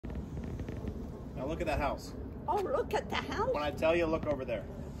Now look at that house. Oh, look at the house. When I tell you, look over there.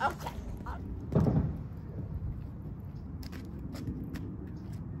 Okay.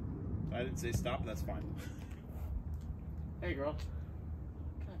 I didn't say stop, but that's fine. Hey, girl.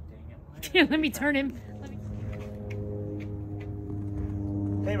 God dang it. Let me turn him.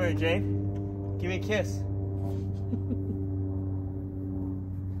 Hey, Mary Jane. Give me a kiss.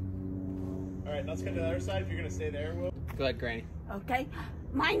 All right, let's go to the other side. If you're going to stay there, Will. Go ahead, Granny. Okay.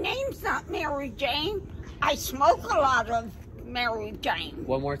 My name's not Mary Jane. I smoke a lot of Mary Jane.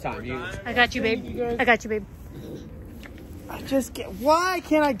 One more time. I got you, babe. I got you, babe. I just get. Why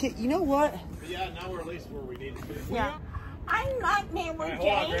can't I get? You know what? Yeah, now we're at least where we need to be. Yeah. I'm not Mary Right, Jane.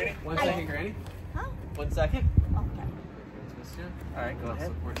 hold on, Granny. 1 second, Granny. Huh? 1 second. Okay. All right, go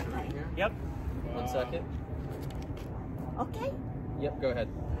ahead. Work it right here. Yep. 1 second. Okay. Yep, go ahead.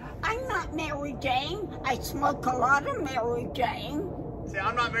 I'm not Mary Jane. I smoke a lot of Mary Jane. See,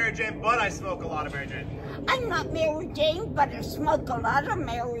 I'm not Mary Jane, but I smoke a lot of Mary Jane. I'm not Mary Jane, but I smoke a lot of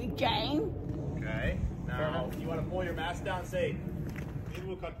Mary Jane. Okay. Now, you want to pull your mask down? Say, maybe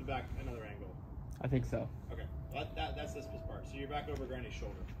we'll cut the back another angle. I think so. Okay. Well, that's this part. So you're back over Granny's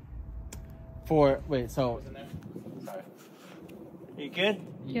shoulder. Wait, so. In there. Sorry. You good?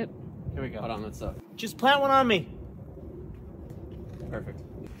 Yep. Here we go. Hold on, let's up. Just plant one on me. Perfect.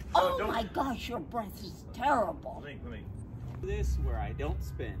 Oh my gosh, your breath is terrible. Let me. This where I don't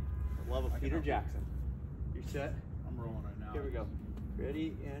spin. The love of Peter Jackson. You set? I'm rolling right now. Here we go.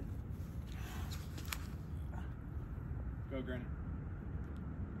 Ready and. Go, Granny.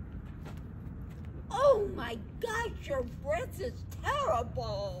 Oh my gosh, your breath is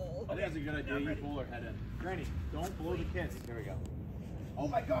terrible. I think that's a good idea. You pull her head in. Granny, don't blow the kiss. Here we go. Oh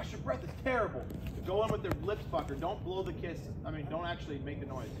my gosh, your breath is terrible. Go in with their lips pucker. Don't blow the kiss. I mean, don't actually make the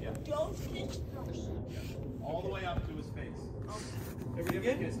noise. Yeah. Don't kiss first. All the way up to his face. Here we go.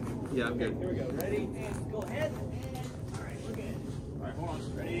 Kiss. Yeah, I'm good. Here we go. Ready? And go ahead. And all right, we're good. All right, hold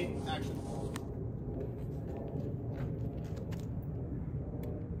on. Ready? Action.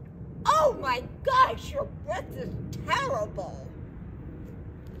 Oh my gosh, your breath is terrible.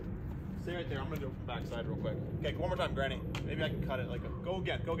 Stay right there. I'm gonna do it from the back side real quick. Okay, one more time, Granny. Maybe I can cut it like a. Go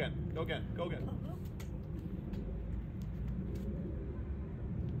again. Go again. Go again. Go again.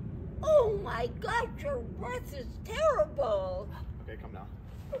 Oh my gosh, your breath is terrible. Okay, come down.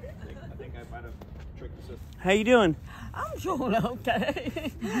 I think I might have tricked the system. How you doing? I'm doing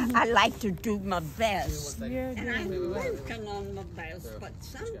okay. I like to do my best. And I'm working on my best, but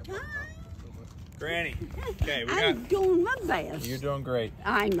sometimes Granny. Okay, we I'm got. doing my best. You're doing great.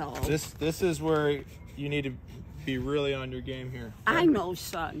 I know. This is where you need to be really on your game here. I know,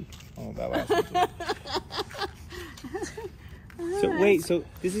 son. Oh, that last one. So wait, so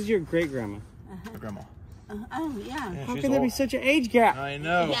this is your great grandma? My grandma. Oh, yeah. How can there be such an age gap? I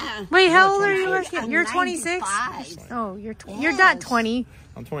know. Yeah. Wait, how old are you? I'm You're 26? 95. Oh, you're not 20.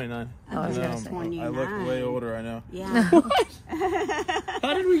 I'm 29. Oh, I was I'm gonna say. 29. I look way older, I know. Yeah.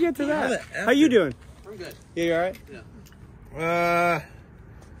 How did we get to that? How you doing? I'm good. Yeah, you all right? Yeah.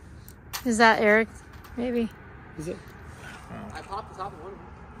 Is that Eric? Maybe. Is it? I popped the top of one.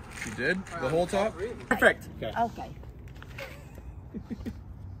 You did? The whole top? Perfect. Okay. Okay.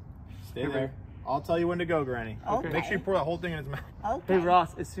 Stay there. I'll tell you when to go, Granny. Okay. Make sure you pour that whole thing in his mouth. Okay. Hey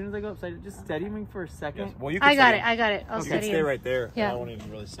Ross, as soon as I go upside, just steady me for a second. Yes. Well, you can I got stay- it. I got it. I'll You can steady stay him. right there. Yeah. I won't even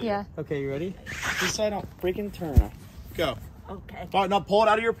really see Yeah. Okay, you ready? Just so I don't freaking turn. Go. Okay. Oh, now pull it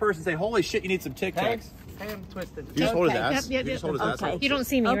out of your purse and say, holy shit, you need some Tic Tacs. Hey, I'm twisted. You just hold his Okay. ass. Yep, You just hold his ass. Okay. out. You don't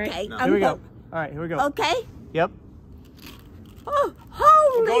see me, Okay. right? No. Here we go. All right, here we go. Okay. Yep. Oh,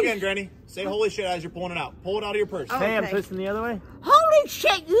 holy. Go again, Granny. Say holy shit as you're pulling it out. Pull it out of your purse. Oh. Hey, I'm Okay. twisting the other way. Holy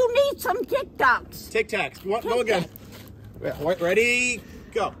shit, you need some Tic Tacs. Tic Tacs. Go again. Ready?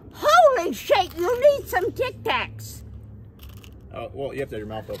 Go. Holy shit, you need some Tic Tacs. Well, you have to have your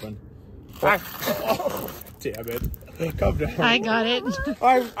mouth open. Damn it. Calm down. I got it.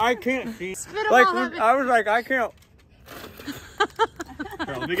 I can't see. Spit 'em Like all up. I was like, I can't.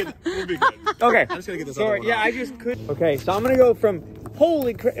 Here, let me get. We'll be good. Okay. I'm just gonna get this other Sorry, one yeah, out. I just couldn't. Okay, so I'm gonna go from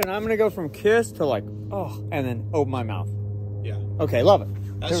holy crap, and I'm gonna go from kiss to like, oh, and then open my mouth. Yeah. Okay, love it.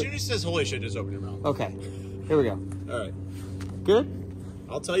 As soon as he says holy shit, just open your mouth. Okay, here we go. All right. Good?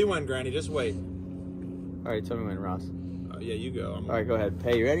 I'll tell you when, Granny. Just wait. All right, tell me when, Ross. Yeah, you go. All right, go ahead.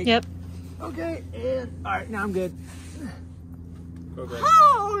 Hey, you ready? Yep. Okay, and all right, now I'm good. Go, Granny.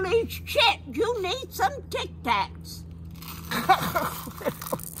 Holy shit, you need some Tic Tacs.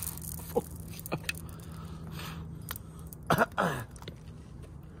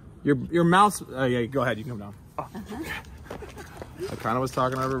 Your mouth's. Yeah, go ahead. You can come down. Oh. I kind of was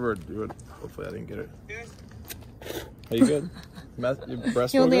talking over, but hopefully I didn't get it. Are you good?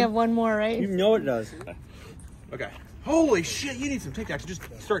 breast You only organ? have one more, right? You know it does. Okay. Holy shit, you need some Tic Tacs. Just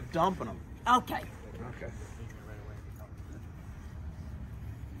start dumping them. Okay. Okay.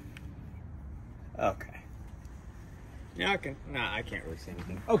 Okay. Now I can. Nah, I can't really say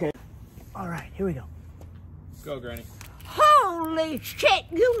anything. Okay. All right, here we go. Go, Granny. Holy shit,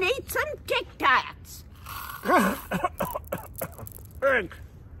 you need some Tic Tacs.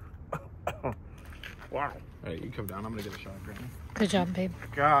 Wow. Hey, you come down. I'm gonna get a shot, Granny. Good job, babe.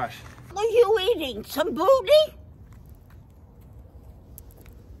 Gosh. What are you eating? Some booty?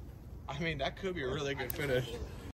 I mean, that could be a really good finish.